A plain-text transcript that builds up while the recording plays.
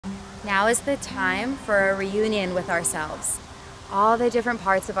Now is the time for a reunion with ourselves. All the different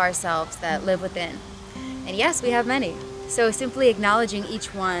parts of ourselves that live within. And yes, we have many. So simply acknowledging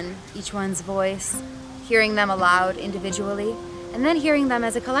each one's voice, hearing them aloud individually, and then hearing them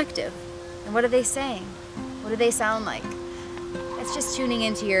as a collective. And what are they saying? What do they sound like? It's just tuning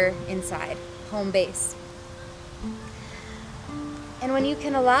into your inside, home base. And when you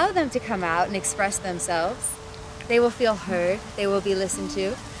can allow them to come out and express themselves, they will feel heard, they will be listened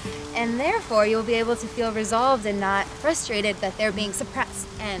to, and therefore you'll be able to feel resolved and not frustrated that they're being suppressed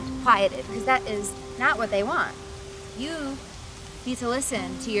and quieted, because that is not what they want. You need to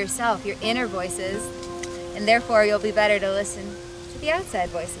listen to yourself, your inner voices, and therefore you'll be better to listen to the outside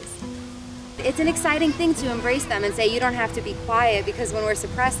voices. It's an exciting thing to embrace them and say you don't have to be quiet, because when we're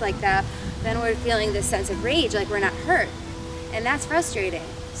suppressed like that, then we're feeling this sense of rage, like we're not heard. And that's frustrating.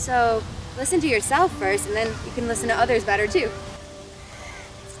 So listen to yourself first, and then you can listen to others better too.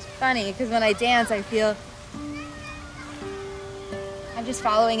 It's funny, because when I dance, I feel I'm just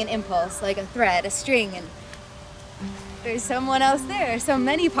following an impulse, like a thread, a string, and there's someone else there, so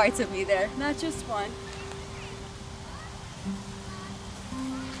many parts of me there, not just one.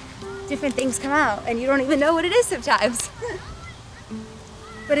 Different things come out, and you don't even know what it is sometimes.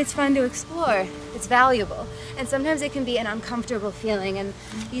 But it's fun to explore. It's valuable. And sometimes it can be an uncomfortable feeling, and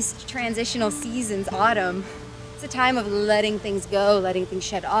these transitional seasons, autumn, it's a time of letting things go, letting things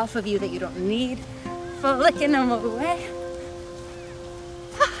shed off of you that you don't need, flicking them away.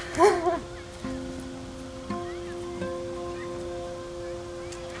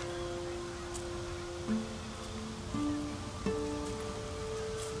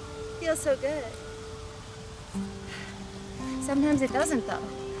 Feels so good. Sometimes it doesn't though.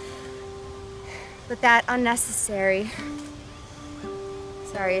 But that unnecessary,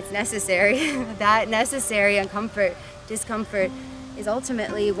 it's necessary, that necessary discomfort is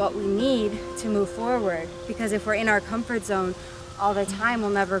ultimately what we need to move forward. Because if we're in our comfort zone all the time, we'll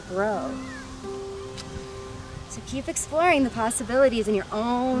never grow. So keep exploring the possibilities in your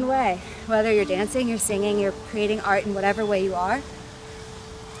own way. Whether you're dancing, you're singing, you're creating art in whatever way you are.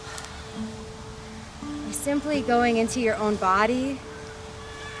 You're simply going into your own body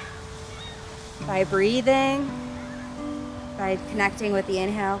by breathing, by connecting with the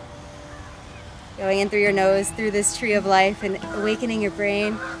inhale, going in through your nose, through this tree of life, and awakening your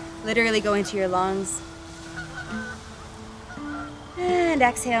brain, literally go into your lungs. And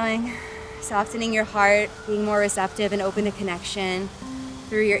exhaling, softening your heart, being more receptive and open to connection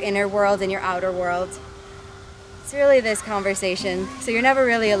through your inner world and your outer world. It's really this conversation. So you're never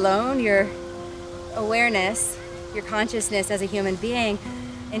really alone. Your awareness, your consciousness as a human being,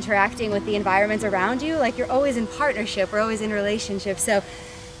 interacting with the environments around you, like you're always in partnership, we're always in relationship. So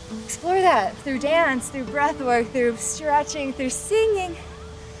explore that through dance, through breath work, through stretching, through singing.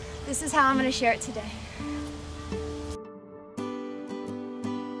 This is how I'm going to share it today.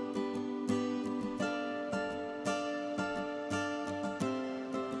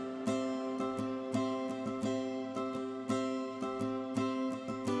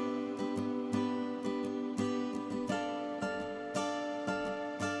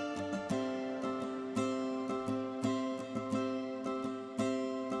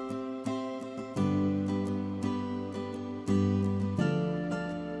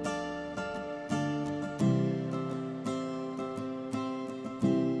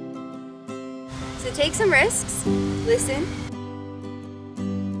 So take some risks, listen,